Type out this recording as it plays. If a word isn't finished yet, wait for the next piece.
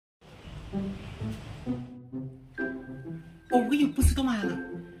Oh, yung puso to mana.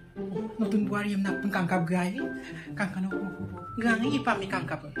 Notun buar yang nak pengkangkap gay, kangkano gangi ipami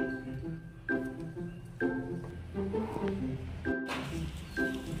kangkap.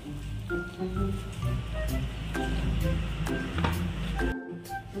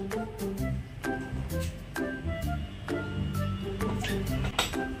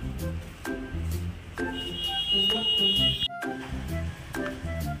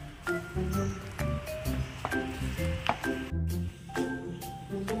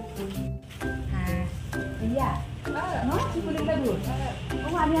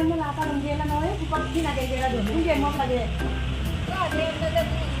 Ano mo na parang gela na eh, kapag ginagagela doon, hindi mo pa din. Ada yang ada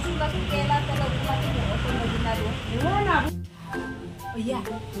suka gela kalau kumain ya, kalau begina doon. Wala. Oh iya,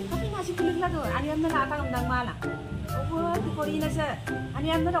 tapi masih belum lah doon. Ano yang nalata ng dangmala. Oh, tukuri na sa. Ano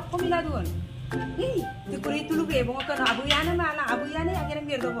yang nalak kumila doon. Tukuri tulog eh, bunga ka na abuyana malang, abuyana yang gerang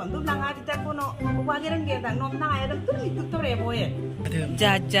gerdo pon. Tuh lang ati tak kono, kuwa gerang gerdang nom na ayam tuh itu tuh rebo eh.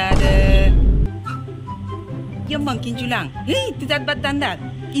 Jajade. Yung mangkin julang, tidak batandat.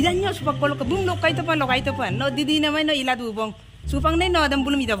 Idannya supak kalau kebun lokay to pan, no didi namay no iladu bong, supang ne no adam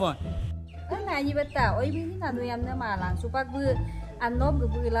belum ida pon. Nah ni beta, oi bini na do yam na malang, supak bu anno bu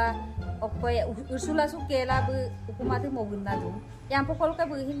la, okoy ursula sukela bu hukumate mo bunda do. Yang pokol ka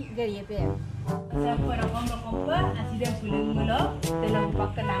bu hin gari pe. Sa para kompa asida pulang mulo, dalam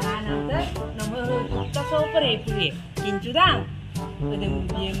pakkelangan ante, nomor kaso pere pure, kinjudang. Pada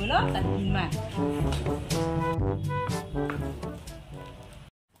dia mulo tak kinma.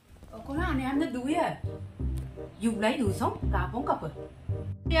 Kuna anh em nó đuổi à, dùng lấy đủ sống cả bốn cặp rồi.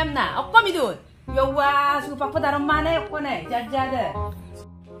 Em nè, ông có mi đuổi, dùng qua sự phạt dalam mana ông con này, jaja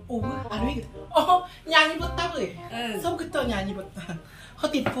Oh, anu itu. Oh, nyanyi betul eh. Sama kita nyanyi betul.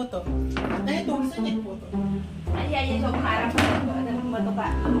 Hotit foto. Tulisannya foto. Ayah sok harap ada membantu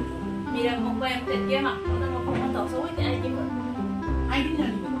kak. Mira mau yang kerja mak, kita mau foto, so itu ayah juga. Ayah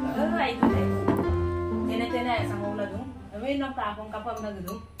nyanyi betul. Ayah itu. Tena sama ulah dong. Tapi nak kapong kapam na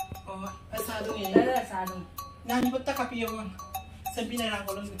gitu. Oh, sadung ya. Sadung. Nyanyi betul kapiyon. Sabihin na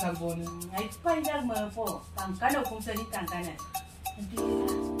ako lang sa tagbon. Ay panjang mo po. Kangkano kung sa kangkana. Hindi na.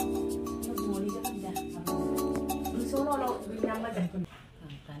 Nagmuli ka kanila. Gusto lo bilang madan.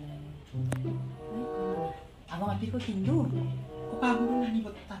 Kangkana. Ako mati ko tindu. Kupamo na nyanyi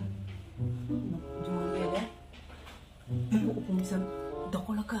betul. Jumuli ya. Kung sa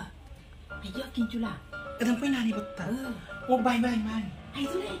dokola ka. Iya kinjula. Kadang po nyanyi betul. Oh, bye-bye man. Ay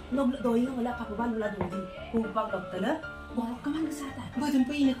itu deh. Noblo doi wala kapaban wala dodi. Kubag dokter la. Bolok ka man gasata. Kadang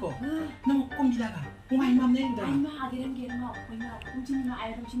po ini ko. Namo kumbila ka. Umay mam na yun daw. Ay ma agiran gera mo. Ay ma kung sino na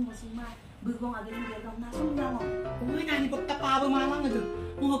ayaw sino mo sima. Bugong agiran gera na sunda mo. Oh, nyanyi betul pa ba mamang ito.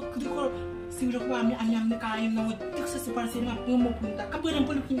 Mga kudu siguro ko anyam na kain na tuk sa super sila mo punta. Kapunan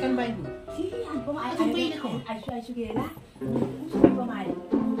po lukin bayi mo. Si an po ma Kadang po ini ko. ay gera. Kung po ma.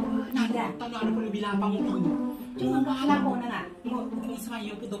 Nada, tanong ano po bilang pangupin. Cuma bahala ko na nga. Kung sa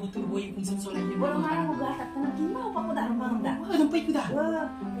iyo po daw tuloy kung sa solay niyo. Wala nga mo gatak na kinaw pa ko darang mangda. Ano pa ito da? Wah,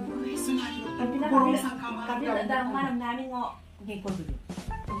 Sunay yo. tapi na Puro sa kamar. tapi darang manang namin ngo ngeko dulu.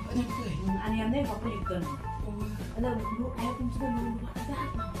 Ano po eh? Ani amne ko ko yun. Ano, lu ayaw kung sila lu ada.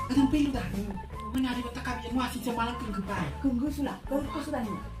 Ano pa ito da? Manari ba takabiyan mo asin sa malang pinggubay? Kung gusto la, ko sudah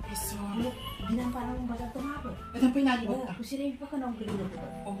ni. Eso. Binang parang basa tumapo. Ano pa inani ba? Aku sila pa ka nang gulilo ko.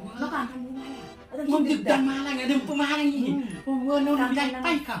 Oh. Makankan mo na. Magdagdag malang, ano po malang yun? Oh, ano, nabilang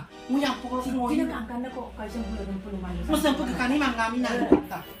pay ka. Nguyang po ko mo. Pinagkangkan na ko kasi ang bulan ng puluman. Mas ang pagkakani mangami na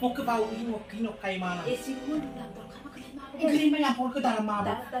kita. Mo kabawi mo kinok kay malang. Siguro doctor ka magaling mo. Galing man yan po ko dara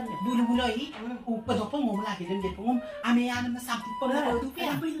mabot. Datan niya. Bulu-bulu eh. Upad ako mo lagi lang din po mo. Amayan na sampit po na ko.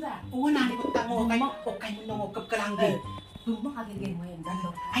 Kaya ba yun da? Oo, nani ko tango kay okay mo nung kapkalangge. Bumang agad mo yan dalo.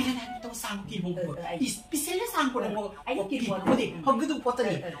 Ay na ito sang kibong ko. Pisela sang ko nang Ay, kibong. ko di. Hagdo po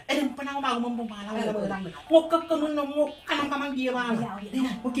tani. Ay nang panang magumalang na lang. Mo kap ko nung mo kanang pamang giwa. Di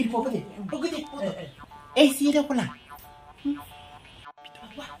na, mo kibo ko di. Hagdo po. Eh sira ko lang.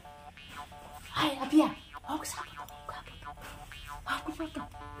 Ay, apia. Ako sa Aku foto.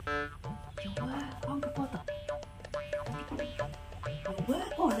 Coba, aku foto.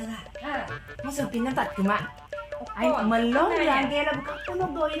 Oh, dengar. Masuk pinantat cuma. Ay, malong lang gela buka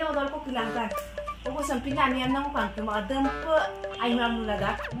punog do ina odol ko kilangkan. O samping ani nang pang cuma dempe ay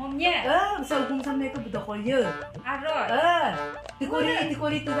mamulaga. Momnya. Sa hukum samne ko budokol ye. Aro.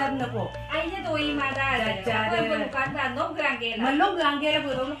 Tikori tudad na ko. Aynya doi mada. Apa yang bukan dah no gerangge. Malong lang gela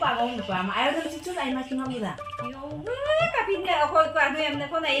budok lupa ko lupa. Ma ayo dal situ ay mas kinamula. Yo, tapi ndak ako ko ano yam na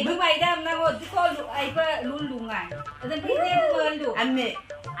ko na ibu baidam na ko ko ay pa lulungan. Ada pinne ko lu. Amme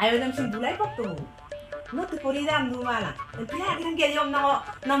ayo dam sin bulay pakto. no tu poridam nu mala. Pila kiran ke jom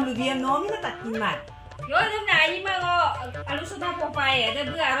nam lubiam no mina takin mal. Yo dem na ai ma go alu sudah popai ada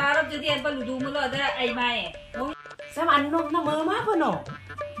bu arab jadi apa ludu mulo ada ai mai. Sama anok na mama apa no?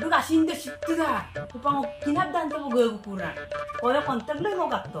 Duga sinde sitira. Upang kinab dan tu go kurang. Oya kontak le no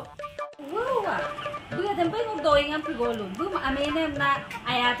gatto. Wow. Bu ada pai go doing am pigolun. Bu amene na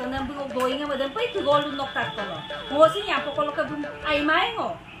aya to na bu doing am ada pai pigolun nok tat to. Mo si yang pokol ka bu ai mai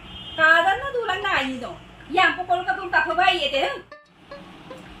go. Kada na dulang na ai no. Yang pokol ka bu ta phabai ete.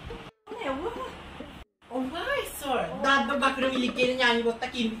 Oh my sir, dado ba kung iligay niya yung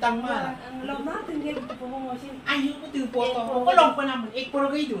takin bitang mala? Ang lama tinggal ko po mo sin. Ayun ko tiyo po to. Kulong pa naman, puro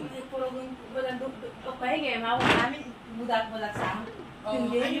kayo dun. Puro bulan do okay ge mau namin budak sa.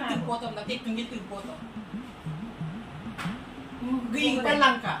 Ayun tiyo po to, natik tunggil tiyo po to. Gayong pa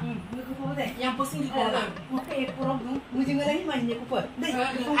lang ka. Ko po de. Yang po sindi ko lang. Okay, puro mujing nga lang man ko po.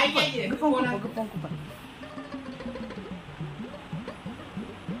 Ay, ko po.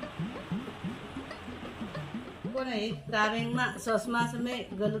 Này daming na sosma sa may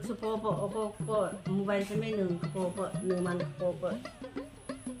galot sa popo o mobile sa may nung popo naman popo.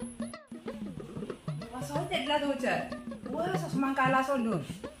 Wasol tegla do cha. Wa sosma kala so dun.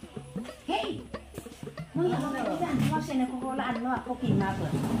 Hey. Mo ya na bidan mo sene ko hola ano ako kinaba.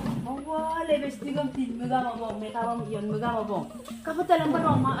 Wa le bestigam tin mga mabong me kawam yon mga mabong. Kapatalang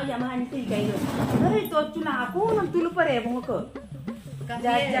ba ma ayamahan ti kay do. Dari to tuna ako nang tulo pare mo ko.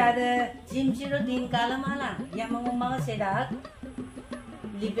 Jada jimjiro din kala mala yang mga sedak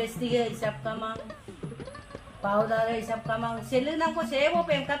lipstick isap kamang powder isap kamang sele nang ko sebo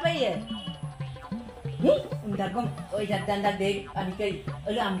pengkat pa ye undar kom oi jadanda de ani kai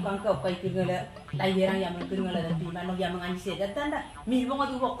ala am kang ko kai tingala layerang yang tingala dan di manong yang angani sedak tanda mi bonga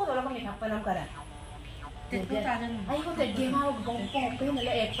du bokko wala ko ni kapanam kara ay ko te gemao bong pe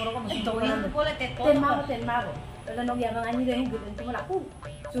nala ekoro ko mo tenmago Kalau nong yang ani deh gitu, cuma aku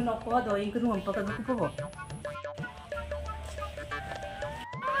sunok ko do yang kedua empat aku po.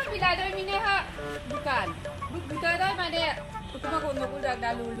 Bila ada mine ha bukan. Bukan dah mana. Cuma kau nak udah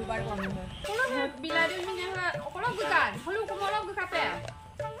dalu luar kau ni. Kalau bila ada mine ha, kalau bukan. Kalau kau mau buka apa?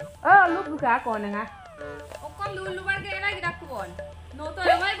 Lu buka ako na nga. Kau luar ke lagi dah kau. No to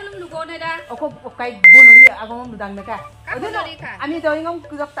ramai belum lugo na dah. Ako kay bonori ako mo budang na ka. Bonori ka. Ami do yung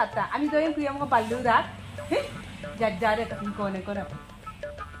kudok tata. Ami do yung kuyang mo baldo da. Jajare kating ko na.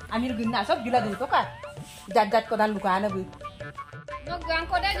 Amir gunna sob gila dito ka. Jajat ko dan buka na bu. No gang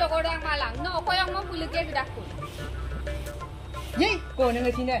ko dah jogo dang malang. No ko yang mau pulik ke dah kau. Ye ko na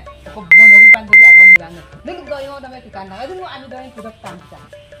nga sine. Ako bonori bandori ako mo lang. Dulu do yung dame tikan na. Dulu ami do yung kudok tanta.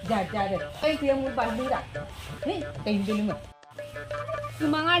 Jajare. Ay kuyang mo baldo da. Hey, tayo dulu mo.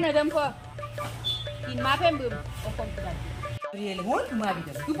 Sumangan ada apa? In mapem bum. Okon tidak. Real hon mabi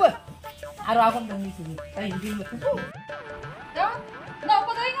da. Tupa. Aro ako dong ni sini. Tayo dulu mo. No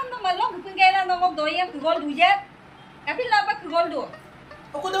ko doing am no malong kun gela no ko doing am gol duje. Tapi laba gol do.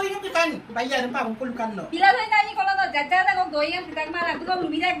 Ako daw yung kikan, bayaran pa akong kulukan no. Pila doy na ni ko no jajja ko doing am kitang mala ko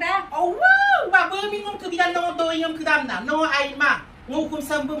lumidak da. Oh wow, babamin mong kabilan no daw yung kidam na, no ay ma. Ngukum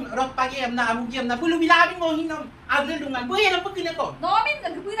sambung rok pagi am na amugiem na bulu bilabing mo hinom agre lungan. Buhay na pagkina ko. No min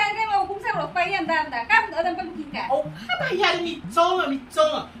gpuidan ke mo kum sa rok pa yam da da. Kam adam pa bukin ka. Oh, bayaran mi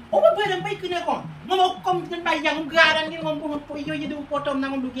tsong. Oh, bayaran pa ikina ko. Ngom kom kan bayang garan ni ngom bunot po iyo yedu potom na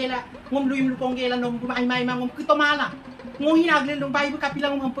ngom lugela. Ngom luyim lukong gela no ay may ngom kitomala. Ngom hinagle lung bayi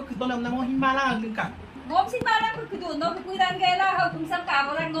kapilang ngom pagkitonam na ngom himala agling ka. Ngom si malang ko kudu no gpuidan ke la ha kum sam ka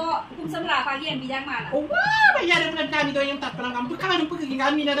mo no kum sam la pa yam bijang mala. Oh, wow, bayaran mo na dami do yung tatpalang am pagkaman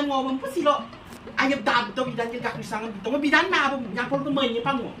pagkikingan mi na ngom po silo. Ayab dad to bidan yung kakrisangan dito. Bidan na abo yang pol tumen yung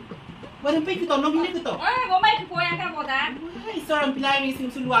pango. Walang pa ito, no hindi ko to. Mo may ko yang ka mo da. Ay, sorang pilay may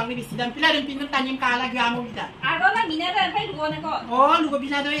sinsuluang ni bisidan. Pilay rin pinuntan yung kalagya mo bida. Ado na minada pa lugo na ko. Oh, lugo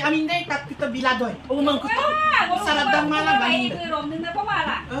biladoy. Amin day kat kita biladoy. Umang ko to. Saradang malang ay rom na pa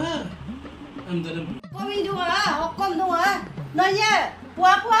mala. Amdadam. Kami dua, okom dua. Nanya,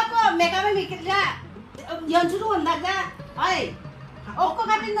 puako mereka memikir dah. Yang suruh nak dah. Ay, okko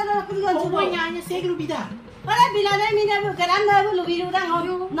kami nak yang Oh, suruh. nyanya segru bida. Para bila dah mina bukan dah lu biru dah.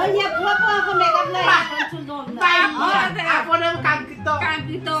 Nanya puako aku mereka lah yang suruh. Ako na kag kito.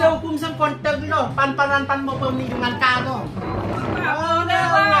 So, kung sa kontag lo, pan mo pamilungan ka do. Oh,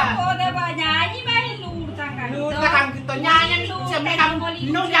 da ba nyanyi mai lu tangka. Lu takang kito. Nyanya mi siya may kam.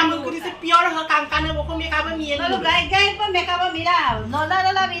 No, yaman ko sa pure ha kang kana mo ko may kaba miyan. Lalu gay pun mereka mila.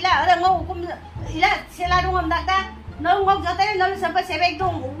 Nola bila. Ada ngau hukum ila selalu ngam dah. Nung ngog jotay nung sampai sebek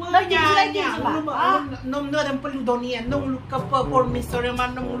dong. Nyanya, nung dan perlu donian, nung luka performance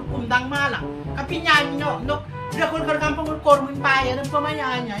man nung undang mala. Tapi nyanyi no Udah kalau kampung korban bayar dan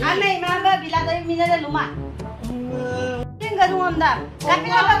pemayannya. Ame mana bila tayo minada luma. Tinggal rumah dah. Tapi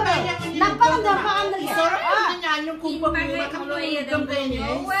apa tu? Nampak lagi. Sorang punya nyanyi kumpul rumah kamu gam kayaknya.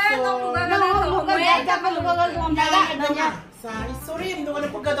 Sorry, sorry, hindi ko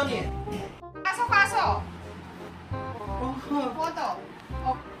na pagkadon eh. Kaso. Foto.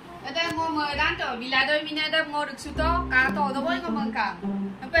 Ada ngomong ranto, bila doy minada ngoruk suto, kato do boy ngomong ka.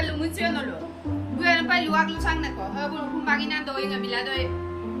 Apa lu muncul nolo? Bukan apa luak lu sang nako. Bulu kumbanginan doy ngabila doy.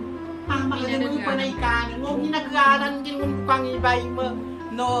 Makanya mo pa na ikan, ngom hinagaran din ngom pang ibay mo.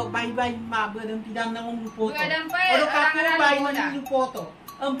 No, bye-bye ma, bedang pidang na ngom lupoto. Odo ka po bay mo ni lupoto.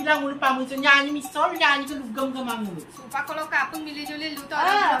 Ang bilang ulo pa mo sa nyanyi misol, nyanyi sa lugam ka mangulo. Supa kalau kapung milih-milih luto.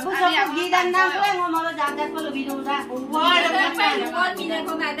 Bukan gidan na ko ngom mo jagat ko lubido da. Wala na pa. Kon mina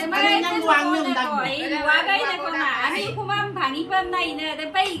ko na, dan bagay na ko na ko. Wagay na ko na. Ani kumam bangi pam na ina, dan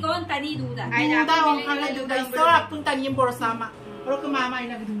pa igon tani duda. Ay na daw ang kala duda. Sarap pun tani yung borsama. Pero kumama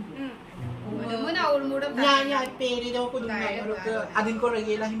ay nagdugo. Muna ulmuram Nya pere daw ko dun na. Pero adin ko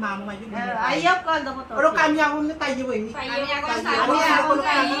regela hi mama yun. Ayaw ko do ko to. Pero kanya ko na tayo eh.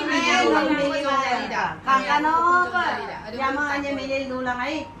 Kakano pa. Yama anya milil dulang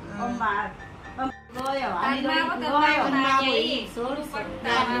ay. Omma. Goyo. Ani do goyo. Sorry.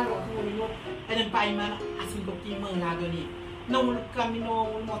 Adan pa ay man asin ko ki mga lado ni. Nung kami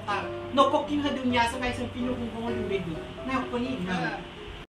nung mota. No ko kin ha dunya sa kay sa pinukong ko ng baby. Na ko ni.